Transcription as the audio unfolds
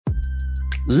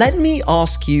Let me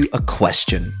ask you a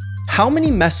question. How many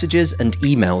messages and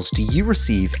emails do you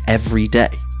receive every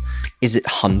day? Is it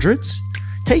hundreds?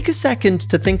 Take a second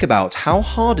to think about how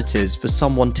hard it is for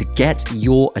someone to get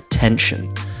your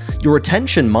attention. Your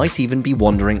attention might even be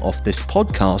wandering off this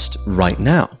podcast right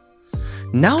now.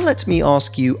 Now let me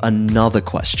ask you another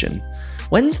question.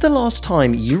 When's the last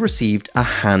time you received a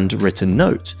handwritten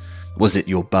note? Was it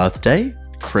your birthday?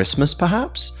 Christmas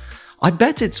perhaps? I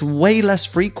bet it's way less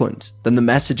frequent than the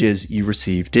messages you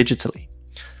receive digitally.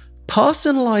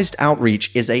 Personalized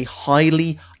outreach is a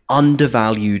highly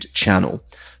undervalued channel.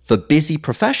 For busy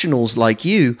professionals like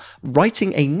you,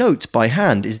 writing a note by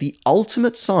hand is the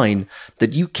ultimate sign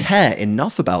that you care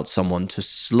enough about someone to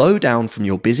slow down from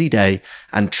your busy day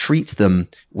and treat them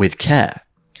with care.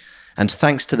 And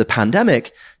thanks to the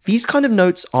pandemic, these kind of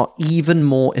notes are even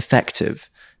more effective.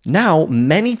 Now,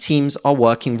 many teams are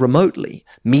working remotely,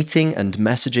 meeting and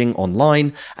messaging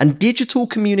online, and digital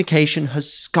communication has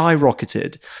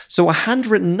skyrocketed. So a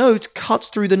handwritten note cuts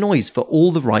through the noise for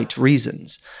all the right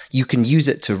reasons. You can use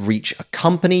it to reach a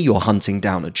company you're hunting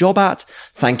down a job at,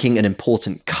 thanking an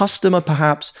important customer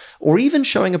perhaps, or even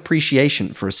showing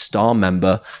appreciation for a star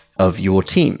member of your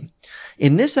team.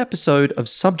 In this episode of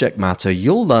Subject Matter,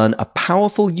 you'll learn a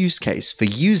powerful use case for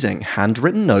using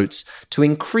handwritten notes to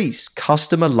increase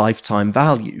customer lifetime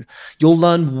value. You'll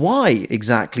learn why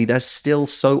exactly they're still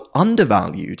so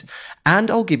undervalued.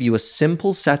 And I'll give you a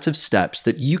simple set of steps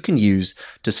that you can use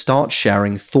to start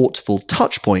sharing thoughtful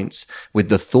touchpoints with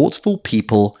the thoughtful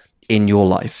people in your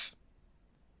life.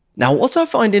 Now, what I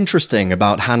find interesting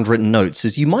about handwritten notes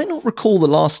is you might not recall the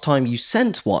last time you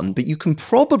sent one, but you can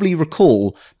probably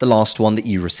recall the last one that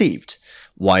you received.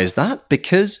 Why is that?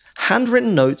 Because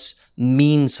handwritten notes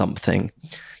mean something.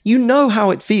 You know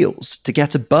how it feels to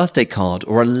get a birthday card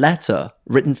or a letter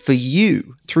written for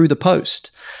you through the post.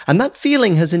 And that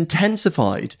feeling has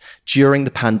intensified during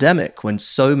the pandemic when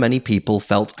so many people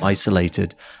felt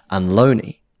isolated and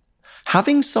lonely.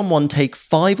 Having someone take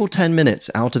 5 or 10 minutes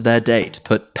out of their day to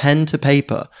put pen to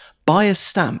paper, buy a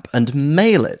stamp and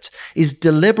mail it is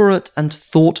deliberate and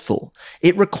thoughtful.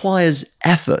 It requires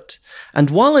effort. And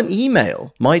while an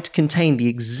email might contain the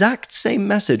exact same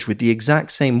message with the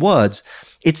exact same words,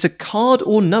 it's a card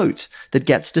or note that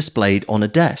gets displayed on a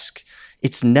desk.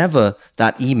 It's never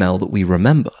that email that we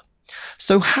remember.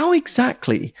 So how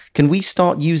exactly can we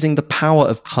start using the power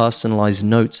of personalized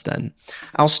notes then?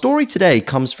 Our story today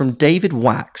comes from David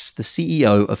Wachs, the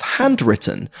CEO of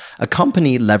Handwrytten, a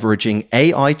company leveraging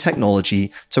AI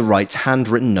technology to write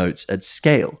handwritten notes at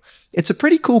scale. It's a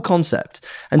pretty cool concept,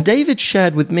 and David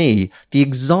shared with me the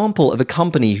example of a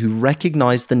company who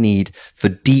recognized the need for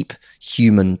deep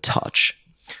human touch.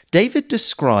 David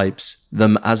describes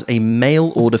them as a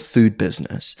mail-order food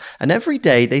business, and every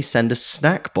day they send a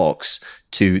snack box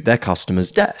to their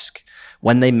customer's desk.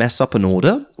 When they mess up an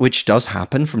order, which does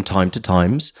happen from time to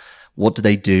time, what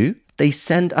do? They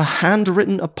send a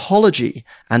handwritten apology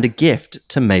and a gift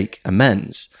to make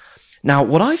amends. Now,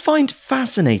 what I find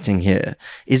fascinating here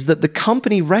is that the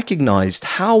company recognized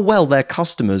how well their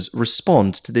customers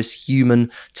respond to this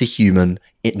human-to-human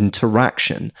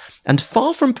interaction. And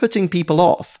far from putting people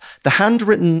off, the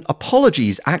handwritten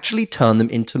apologies actually turn them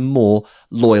into more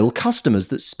loyal customers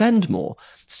that spend more.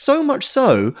 So much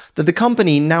so that the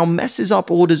company now messes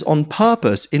up orders on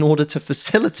purpose in order to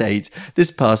facilitate this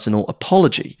personal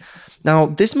apology. Now,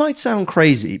 this might sound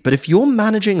crazy, but if you're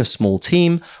managing a small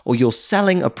team or you're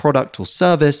selling a product or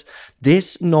service,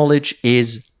 this knowledge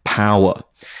is power.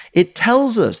 It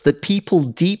tells us that people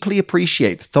deeply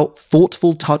appreciate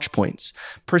thoughtful touchpoints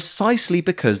precisely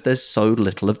because there's so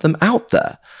little of them out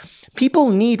there. People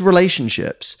need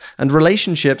relationships, and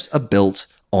relationships are built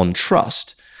on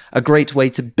trust. A great way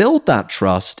to build that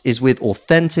trust is with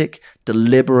authentic,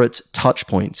 deliberate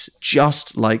touchpoints,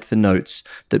 just like the notes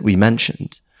that we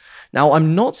mentioned. Now,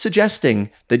 I'm not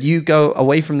suggesting that you go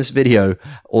away from this video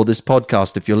or this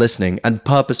podcast if you're listening and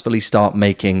purposefully start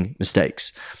making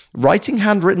mistakes. Writing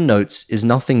handwritten notes is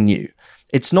nothing new.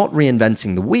 It's not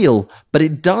reinventing the wheel, but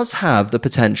it does have the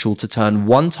potential to turn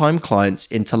one-time clients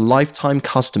into lifetime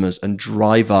customers and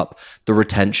drive up the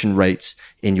retention rates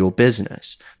in your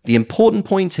business. The important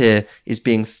point here is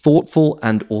being thoughtful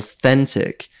and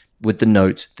authentic with the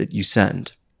note that you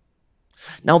send.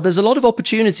 Now, there's a lot of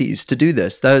opportunities to do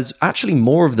this. There's actually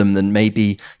more of them than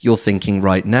maybe you're thinking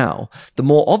right now. The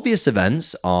more obvious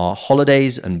events are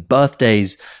holidays and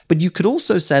birthdays, but you could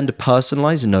also send a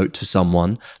personalized note to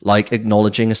someone, like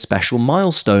acknowledging a special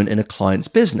milestone in a client's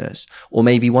business, or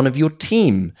maybe one of your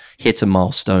team hit a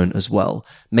milestone as well.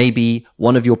 Maybe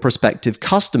one of your prospective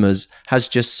customers has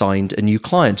just signed a new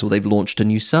client or they've launched a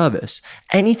new service.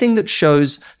 Anything that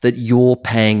shows that you're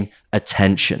paying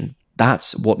attention.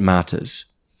 That's what matters.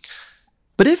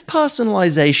 But if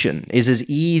personalization is as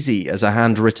easy as a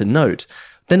handwritten note,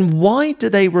 then why do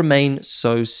they remain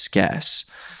so scarce?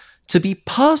 To be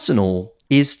personal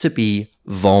is to be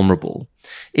vulnerable.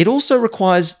 It also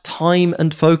requires time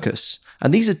and focus.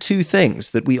 And these are two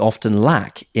things that we often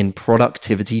lack in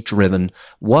productivity-driven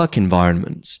work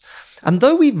environments. And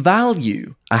though we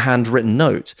value a handwritten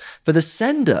note, for the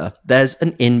sender, there's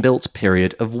an inbuilt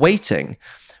period of waiting.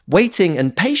 Waiting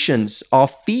and patience are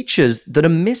features that are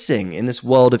missing in this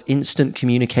world of instant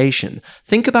communication.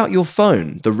 Think about your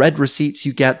phone, the red receipts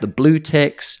you get, the blue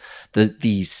ticks,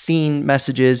 the seen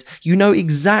messages. You know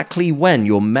exactly when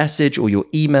your message or your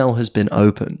email has been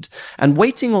opened. And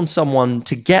waiting on someone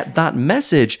to get that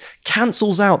message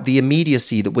cancels out the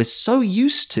immediacy that we're so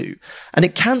used to. And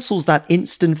it cancels that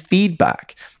instant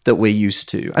feedback that we're used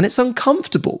to. And it's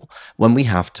uncomfortable when we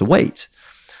have to wait.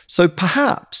 So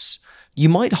perhaps you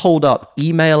might hold up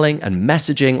emailing and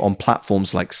messaging on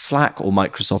platforms like Slack or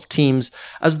Microsoft Teams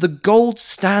as the gold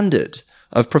standard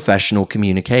of professional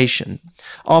communication.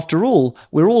 After all,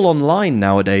 we're all online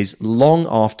nowadays long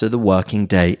after the working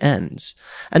day ends.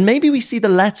 And maybe we see the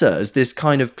letter as this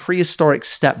kind of prehistoric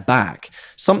step back,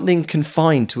 something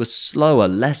confined to a slower,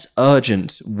 less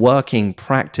urgent working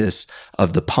practice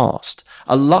of the past,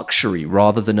 a luxury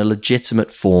rather than a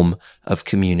legitimate form of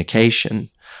communication.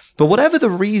 But whatever the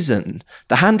reason,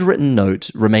 the handwritten note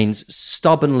remains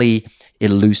stubbornly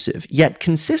elusive, yet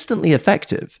consistently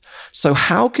effective. So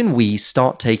how can we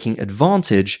start taking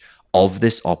advantage of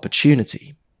this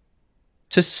opportunity?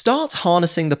 To start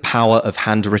harnessing the power of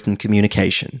handwritten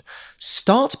communication,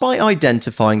 start by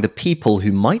identifying the people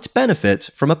who might benefit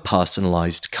from a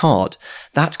personalized card.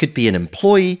 That could be an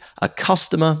employee, a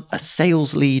customer, a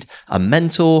sales lead, a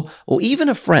mentor, or even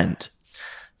a friend.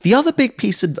 The other big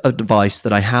piece of advice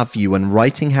that I have for you when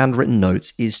writing handwritten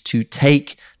notes is to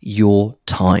take your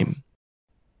time.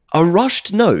 A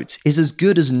rushed note is as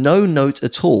good as no note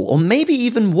at all, or maybe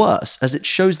even worse, as it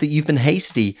shows that you've been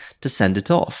hasty to send it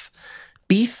off.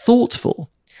 Be thoughtful.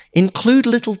 Include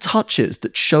little touches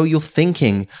that show you're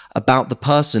thinking about the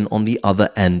person on the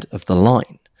other end of the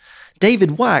line.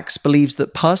 David Wachs believes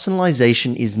that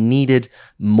personalization is needed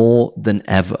more than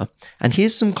ever. And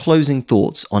here's some closing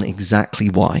thoughts on exactly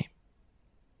why.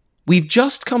 We've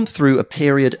just come through a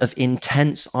period of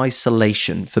intense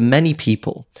isolation for many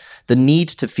people. The need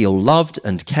to feel loved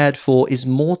and cared for is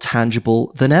more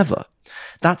tangible than ever.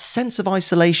 That sense of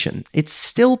isolation, it's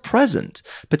still present,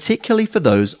 particularly for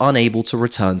those unable to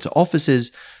return to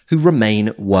offices who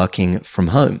remain working from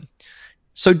home.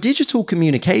 So digital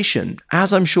communication,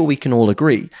 as I'm sure we can all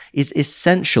agree, is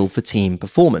essential for team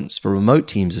performance, for remote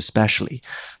teams especially.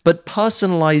 But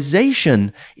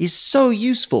personalization is so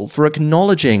useful for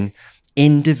acknowledging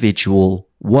individual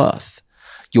worth.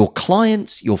 Your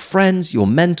clients, your friends, your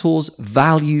mentors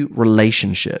value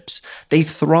relationships. They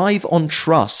thrive on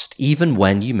trust even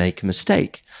when you make a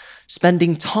mistake.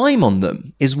 Spending time on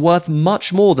them is worth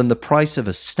much more than the price of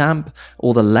a stamp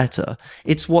or the letter.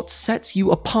 It's what sets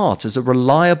you apart as a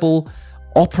reliable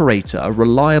operator, a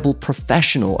reliable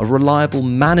professional, a reliable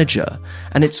manager,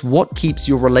 and it's what keeps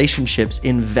your relationships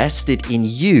invested in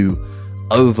you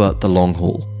over the long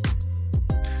haul.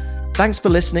 Thanks for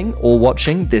listening or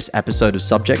watching this episode of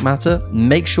Subject Matter.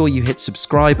 Make sure you hit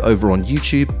subscribe over on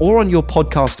YouTube or on your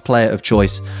podcast player of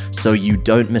choice so you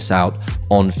don't miss out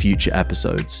on future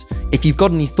episodes. If you've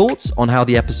got any thoughts on how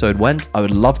the episode went, I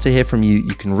would love to hear from you.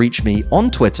 You can reach me on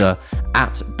Twitter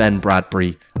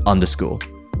 @BenBradbury_.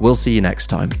 We'll see you next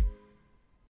time.